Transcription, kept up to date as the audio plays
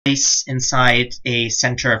place inside a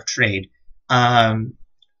center of trade.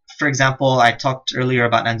 For example, I talked earlier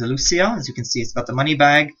about Andalusia. As you can see, it's got the money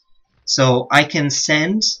bag. So I can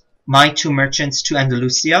send my 2 merchants to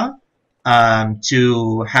Andalusia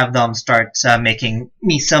to have them start making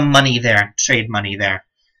me some money there, trade money there.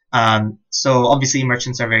 So obviously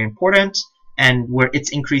merchants are very important, and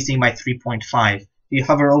it's increasing by 3.5. If you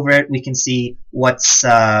hover over it, we can see what's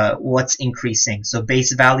increasing. So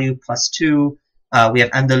base value +2. We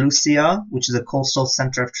have Andalusia, which is a coastal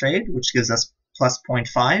center of trade, which gives us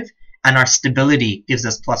 +0.5, and our stability gives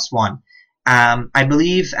us +1. I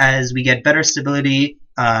believe as we get better stability,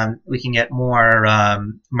 we can get more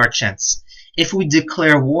merchants. If we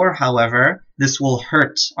declare war, however, this will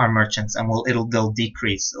hurt our merchants, and they'll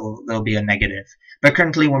decrease. There'll be a negative. But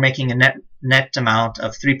currently, we're making a net amount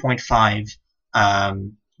of 3.5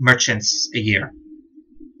 merchants a year.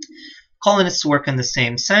 Colonists work in the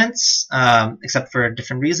same sense, except for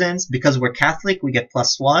different reasons. Because we're Catholic, we get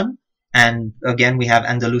 +1. And again, we have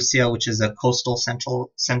Andalusia, which is a coastal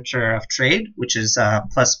center of trade, which is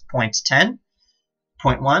 +0.10,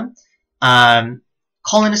 0.1.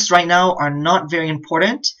 Colonists right now are not very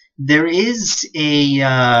important. There is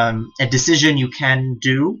a decision you can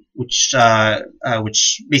do, which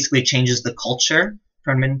basically changes the culture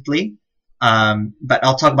permanently. But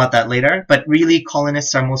I'll talk about that later. But really,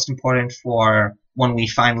 colonists are most important for when we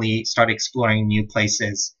finally start exploring new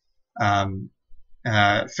places.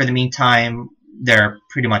 For the meantime, they're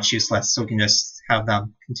pretty much useless, so we can just have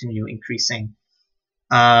them continue increasing.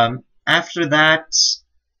 After that,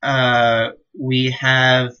 we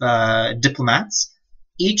have diplomats.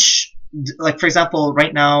 Like for example,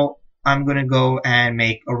 right now, I'm going to go and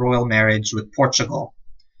make a royal marriage with Portugal.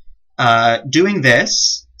 Doing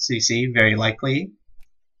this, so you see, very likely,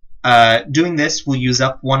 doing this will use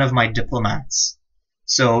up one of my diplomats.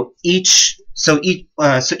 So each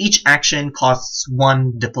action costs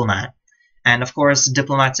 1 diplomat. And of course,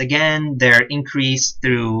 diplomats, again, they're increased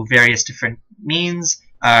through various different means.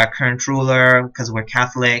 Current ruler, because we're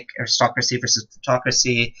Catholic, aristocracy versus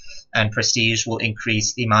plutocracy, and prestige will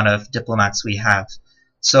increase the amount of diplomats we have.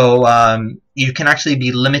 So you can actually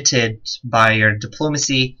be limited by your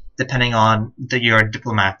diplomacy depending on your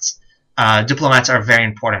diplomats. Diplomats are very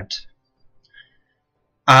important.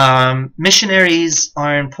 Missionaries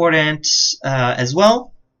are important as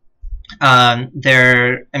well.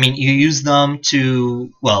 You use them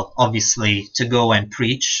to, well, obviously to go and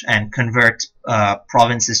preach and convert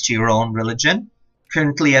provinces to your own religion.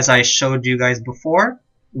 Currently, as I showed you guys before,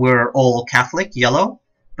 we're all Catholic, yellow.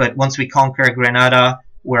 But once we conquer Granada,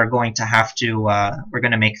 we're going to have to, we're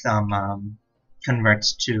going to make them convert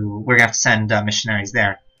to, we're going to have to send missionaries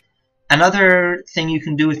there. Another thing you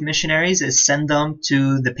can do with missionaries is send them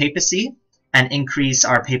to the papacy and increase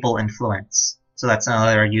our papal influence. So that's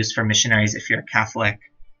another use for missionaries if you're Catholic.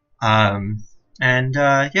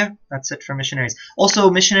 Yeah, that's it for missionaries. Also,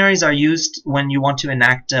 missionaries are used when you want to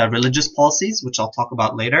enact religious policies, which I'll talk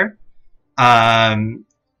about later.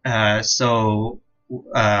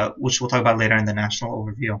 Which we'll talk about later in the national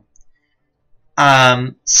overview.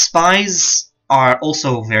 Spies are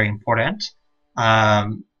also very important.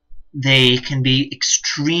 They can be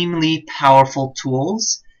extremely powerful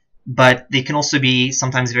tools, but they can also be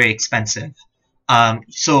sometimes very expensive.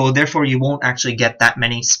 So therefore, you won't actually get that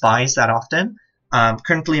many spies that often.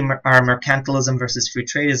 Currently, our mercantilism versus free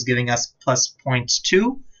trade is giving us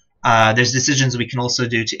 +0.2. There's decisions we can also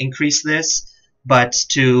do to increase this, but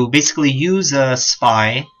to basically use a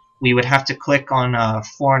spy, we would have to click on a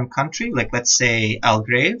foreign country, like let's say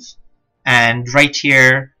Algrave, and right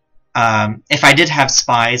here, if I did have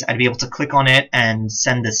spies, I'd be able to click on it and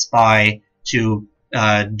send the spy to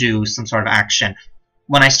do some sort of action.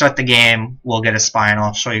 When I start the game, we'll get a spy, and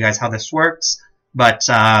I'll show you guys how this works. But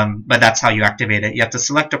that's how you activate it. You have to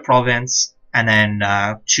select a province and then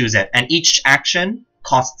choose it. And each action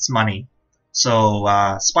costs money. So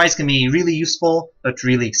spies can be really useful, but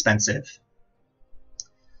really expensive.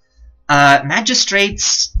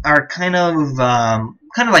 Magistrates are kind of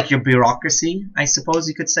like your bureaucracy, I suppose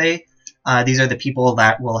you could say. These are the people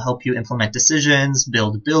that will help you implement decisions,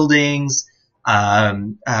 build buildings,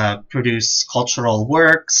 produce cultural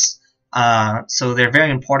works. So they're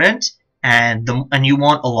very important, and you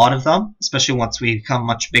want a lot of them, especially once we become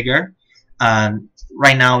much bigger.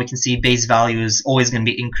 Right now we can see base value is always going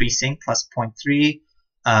to be increasing, +0.3,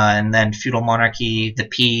 and then feudal monarchy, the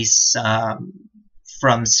peace,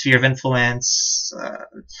 from sphere of influence,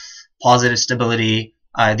 positive stability.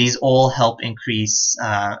 These all help increase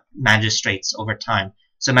magistrates over time.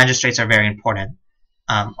 So magistrates are very important.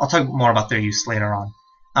 I'll talk more about their use later on.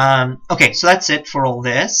 Okay, so that's it for all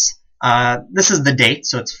this. This is the date,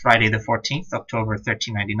 so it's Friday the 14th, October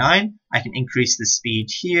 1399. I can increase the speed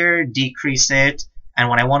here, decrease it, and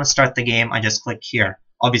when I want to start the game, I just click here.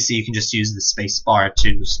 Obviously, you can just use the space bar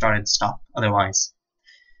to start and stop otherwise.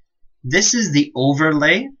 This is the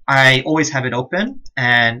overlay. I always have it open,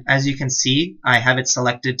 and as you can see, I have it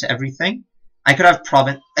selected to everything. I could have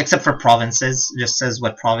province, except for provinces, it just says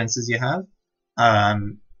what provinces you have.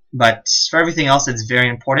 But for everything else, it's very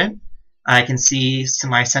important. I can see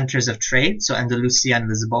my centers of trade, so Andalusia and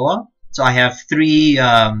Lisboa. So I have three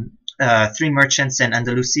merchants in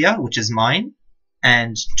Andalusia, which is mine,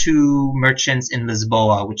 and 2 merchants in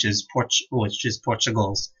Lisboa, which is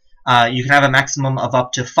Portugal's. You can have a maximum of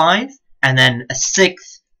up to 5, and then a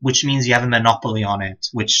 6th, which means you have a monopoly on it,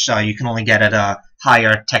 which you can only get at a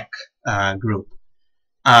higher tech group.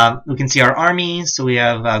 We can see our armies, so we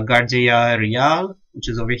have Guardia Real, which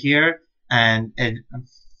is over here, and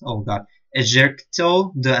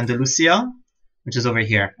Ejército de Andalucía, which is over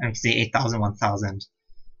here, and we can see 8,000, 1,000.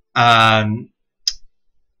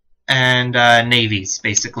 And navies,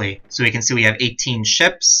 basically. So we can see we have 18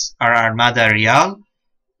 ships, our Armada Real.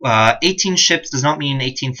 18 ships does not mean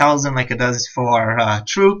 18,000 like it does for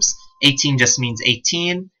troops. 18 just means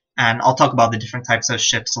 18, and I'll talk about the different types of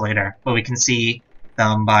ships later. But we can see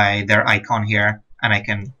them by their icon here, and I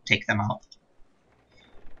can take them out.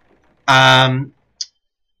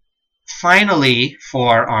 Finally,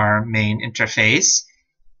 for our main interface,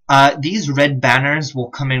 these red banners will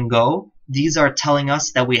come and go. These are telling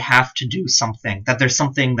us that we have to do something, that there's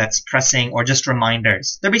something that's pressing, or just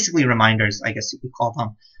reminders. They're basically reminders, I guess you could call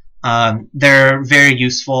them. They're very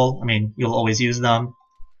useful. I mean, you'll always use them.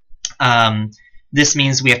 This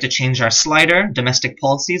means we have to change our slider, domestic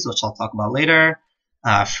policies, which I'll talk about later,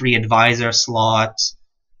 free advisor slot,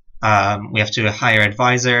 we have to hire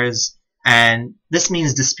advisors, and this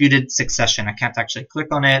means disputed succession. I can't actually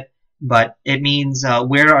click on it, but it means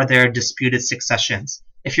where are there disputed successions.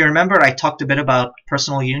 If you remember, I talked a bit about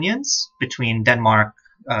personal unions between Denmark,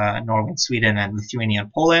 Norway, Sweden, and Lithuania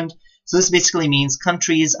and Poland. So this basically means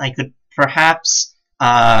countries I could perhaps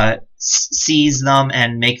seize them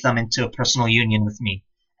and make them into a personal union with me.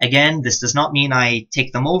 Again, this does not mean I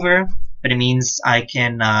take them over, but it means I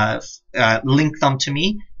can link them to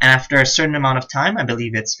me, and after a certain amount of time, I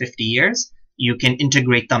believe it's 50 years, you can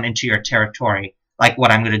integrate them into your territory, like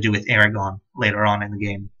what I'm going to do with Aragon later on in the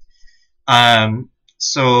game.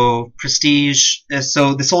 So prestige,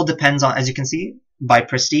 so this all depends on, as you can see, by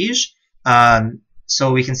prestige.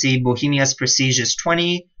 So we can see Bohemia's prestige is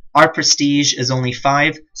 20, our prestige is only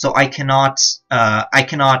 5, so I cannot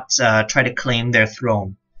try to claim their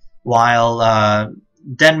throne. While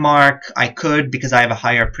Denmark, I could because I have a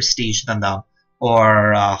higher prestige than them,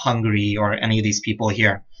 or Hungary, or any of these people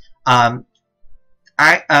here.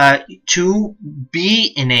 To be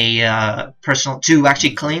in a to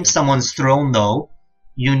actually claim someone's throne, though,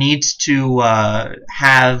 you need to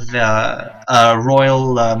have a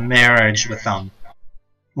royal marriage with them.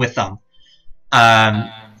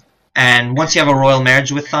 And once you have a royal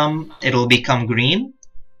marriage with them, it'll become green,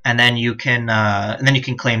 and then you can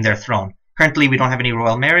claim their throne. Currently, we don't have any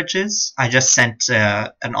royal marriages. I just sent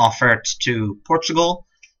an offer to Portugal,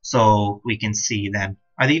 so we can see them.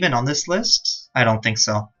 Are they even on this list? I don't think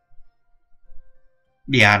so.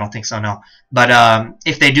 Yeah, I don't think so, no. But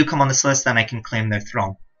if they do come on this list, then I can claim their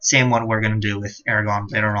throne. Same what we're going to do with Aragon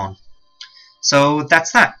later on. So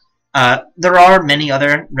that's that. There are many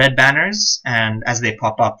other red banners, and as they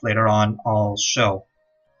pop up later on, I'll show.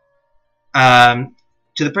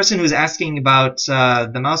 To the person who's asking about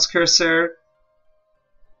the mouse cursor,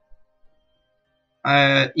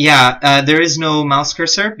 there is no mouse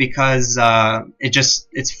cursor because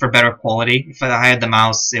it's for better quality. If I had the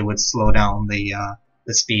mouse, it would slow down the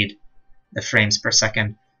speed, the frames per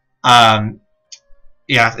second. I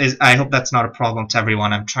hope that's not a problem to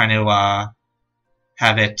everyone. I'm trying to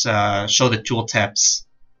have it show the tooltips.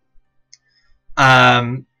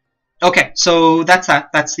 Okay, so that's that.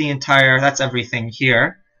 That's everything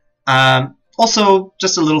here. Also,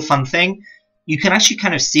 just a little fun thing. You can actually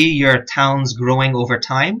kind of see your towns growing over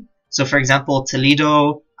time. So for example,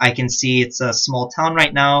 Toledo, I can see it's a small town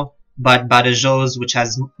right now, but Badajoz, which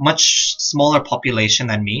has much smaller population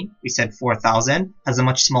than me, we said 4,000, has a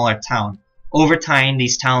much smaller town. Over time,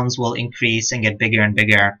 these towns will increase and get bigger and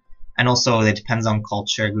bigger. And also, it depends on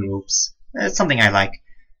culture groups. It's something I like.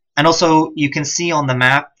 And also, you can see on the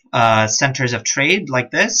map centers of trade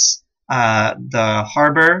like this. The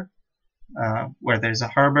harbor, where there's a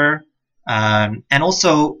harbor. And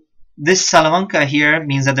also, this Salamanca here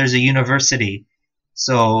means that there's a university.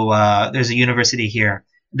 So there's a university here.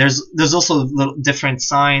 There's also little different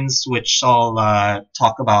signs which I'll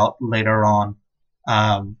talk about later on.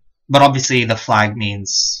 But obviously the flag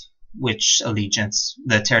means which allegiance,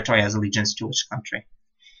 the territory has allegiance to which country.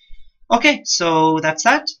 Okay, so that's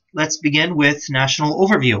that. Let's begin with national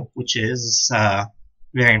overview, which is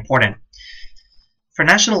very important. For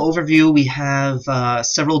national overview, we have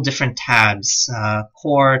several different tabs: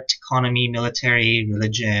 court, economy, military,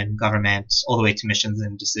 religion, government, all the way to missions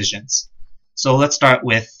and decisions. So let's start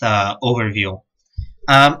with overview.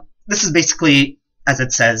 This is basically, as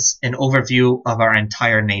it says, an overview of our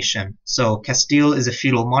entire nation. So Castile is a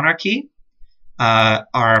feudal monarchy.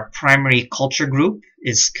 Our primary culture group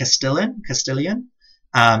is Castilian,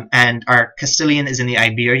 and our Castilian is in the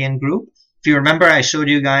Iberian group. If you remember, I showed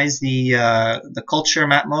you guys the culture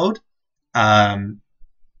map mode.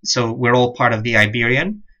 So we're all part of the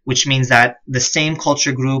Iberian, which means that the same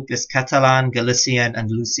culture group is Catalan, Galician,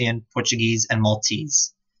 Andalusian, Portuguese, and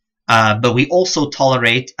Maltese. But we also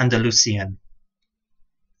tolerate Andalusian.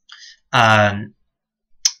 And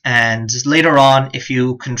later on, if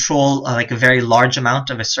you control like a very large amount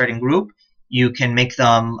of a certain group, you can make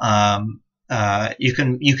them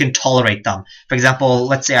you can tolerate them. For example,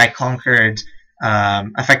 let's say I conquered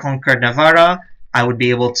if I conquered Navarra, I would be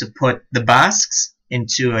able to put the Basques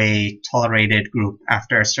into a tolerated group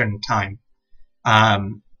after a certain time.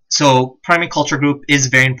 So primary culture group is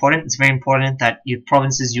very important. It's very important that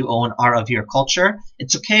provinces you own are of your culture.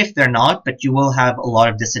 It's okay if they're not, but you will have a lot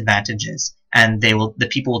of disadvantages, and the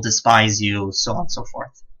people will despise you, so on and so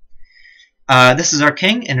forth. This is our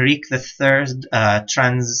king, Enrique III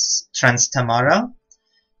Transtamara.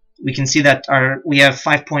 We can see that we have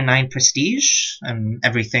 5.9 prestige and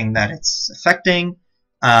everything that it's affecting.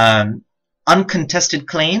 Uncontested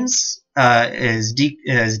claims is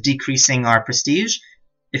decreasing our prestige.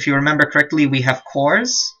 If you remember correctly, we have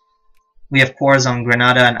cores. We have cores on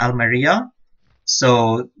Granada and Almeria.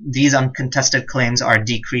 So these uncontested claims are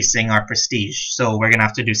decreasing our prestige. So we're going to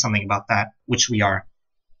have to do something about that, which we are.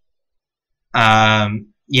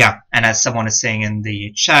 Yeah, and as someone is saying in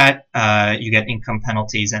the chat, you get income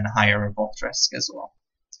penalties and higher revolt risk as well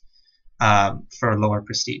for lower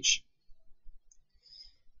prestige.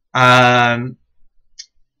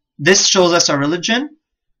 This shows us our religion,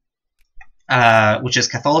 which is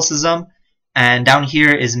Catholicism, and down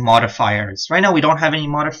here is modifiers. Right now we don't have any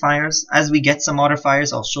modifiers. As we get some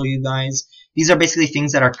modifiers, I'll show you guys. These are basically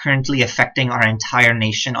things that are currently affecting our entire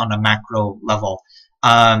nation on a macro level.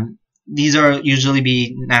 These are usually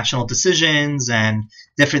be national decisions, and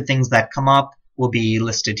different things that come up will be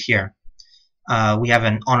listed here. We have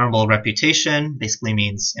an honorable reputation, basically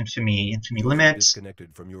means infamy limits.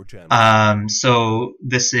 So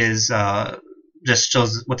this is just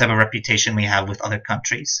shows what type of reputation we have with other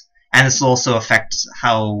countries, and this will also affect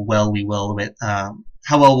how well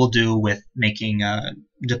we'll do with making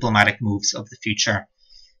diplomatic moves of the future.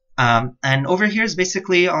 And over here is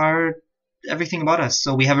basically everything about us.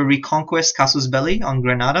 So we have a reconquest casus belli on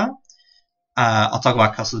Granada. I'll talk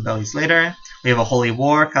about casus bellis later. We have a holy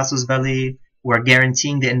war casus belli. We're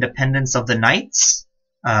guaranteeing the independence of the knights,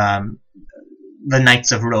 the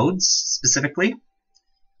Knights of Rhodes specifically,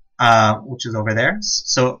 which is over there.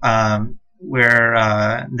 So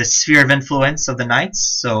we're the sphere of influence of the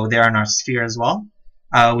knights, so they're in our sphere as well.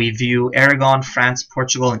 We view Aragon, France,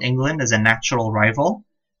 Portugal, and England as a natural rival.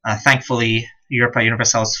 Thankfully, Europa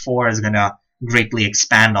Universalis IV is going to greatly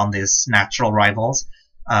expand on this natural rivals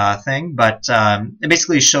thing, but it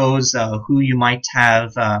basically shows who you might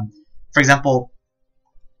have. For example,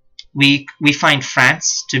 we find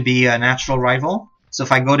France to be a natural rival. So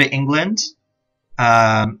if I go to England,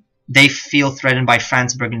 they feel threatened by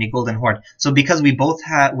France, Burgundy, Golden Horde. So because we both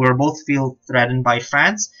feel threatened by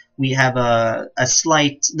France, we have a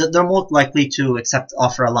slight. They're more likely to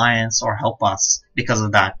offer alliance or help us because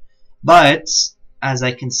of that. But as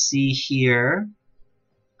I can see here,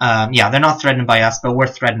 yeah, they're not threatened by us, but we're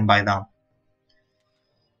threatened by them.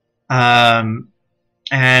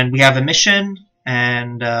 And we have a mission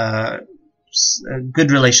and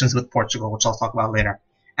good relations with Portugal, which I'll talk about later.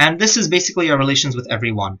 And this is basically our relations with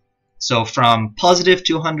everyone. So from positive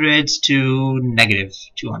 200 to negative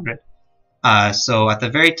 200. So at the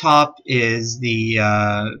very top is the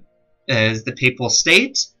Papal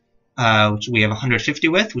State, which we have 150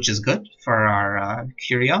 with, which is good for our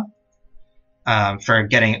Curia, for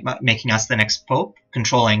making us the next Pope,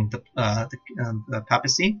 controlling the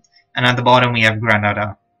papacy. And at the bottom we have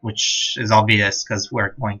Granada, which is obvious because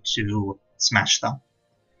we're going to smash them.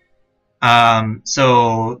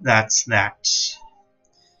 So that's that.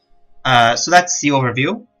 So that's the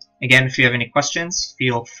overview. Again, if you have any questions,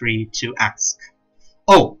 feel free to ask.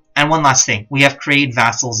 Oh, And one last thing, we have create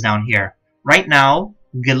vassals down here. Right now,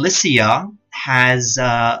 Galicia has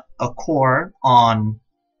a core on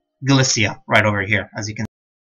Galicia right over here, as you can